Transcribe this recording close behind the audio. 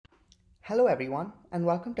Hello, everyone, and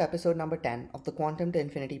welcome to episode number 10 of the Quantum to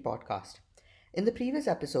Infinity podcast. In the previous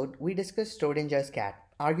episode, we discussed Schrodinger's cat,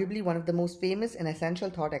 arguably one of the most famous and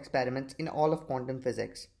essential thought experiments in all of quantum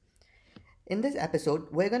physics. In this episode,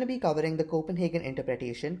 we're going to be covering the Copenhagen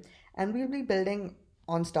interpretation, and we'll be building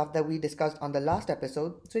on stuff that we discussed on the last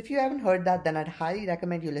episode. So if you haven't heard that, then I'd highly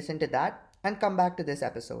recommend you listen to that and come back to this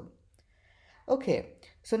episode. Okay,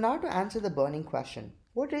 so now to answer the burning question,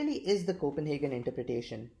 what really is the Copenhagen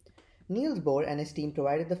interpretation? Niels Bohr and his team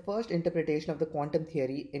provided the first interpretation of the quantum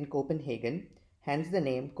theory in Copenhagen, hence the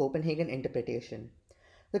name Copenhagen interpretation.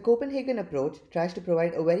 The Copenhagen approach tries to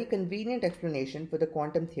provide a very convenient explanation for the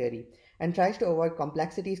quantum theory and tries to avoid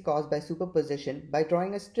complexities caused by superposition by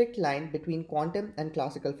drawing a strict line between quantum and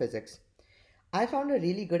classical physics. I found a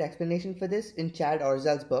really good explanation for this in Chad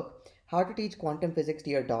Orzel's book, How to Teach Quantum Physics to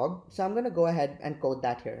Your Dog, so I'm going to go ahead and quote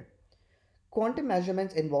that here. Quantum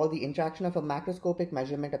measurements involve the interaction of a macroscopic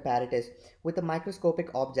measurement apparatus with a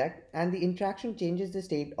microscopic object, and the interaction changes the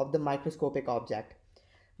state of the microscopic object.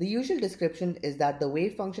 The usual description is that the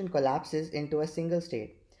wave function collapses into a single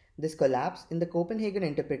state. This collapse, in the Copenhagen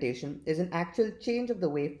interpretation, is an actual change of the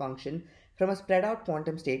wave function from a spread out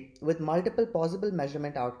quantum state with multiple possible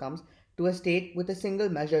measurement outcomes to a state with a single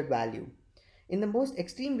measured value. In the most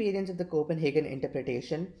extreme variants of the Copenhagen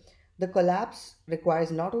interpretation, the collapse requires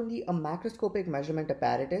not only a macroscopic measurement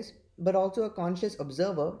apparatus, but also a conscious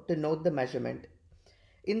observer to note the measurement.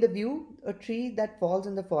 In the view, a tree that falls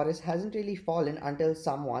in the forest hasn't really fallen until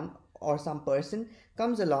someone or some person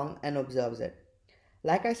comes along and observes it.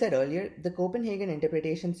 Like I said earlier, the Copenhagen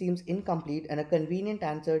interpretation seems incomplete and a convenient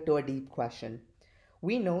answer to a deep question.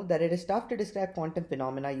 We know that it is tough to describe quantum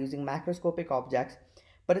phenomena using macroscopic objects,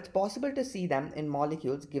 but it's possible to see them in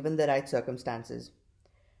molecules given the right circumstances.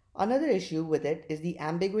 Another issue with it is the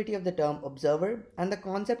ambiguity of the term observer, and the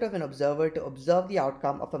concept of an observer to observe the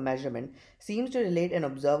outcome of a measurement seems to relate an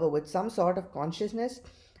observer with some sort of consciousness,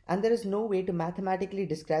 and there is no way to mathematically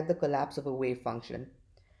describe the collapse of a wave function.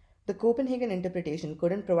 The Copenhagen interpretation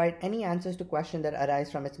couldn't provide any answers to questions that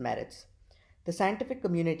arise from its merits. The scientific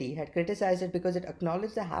community had criticized it because it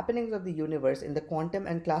acknowledged the happenings of the universe in the quantum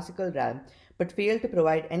and classical realm, but failed to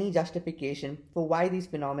provide any justification for why these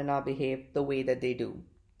phenomena behave the way that they do.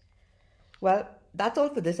 Well, that's all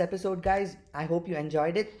for this episode, guys. I hope you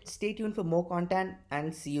enjoyed it. Stay tuned for more content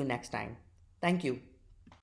and see you next time. Thank you.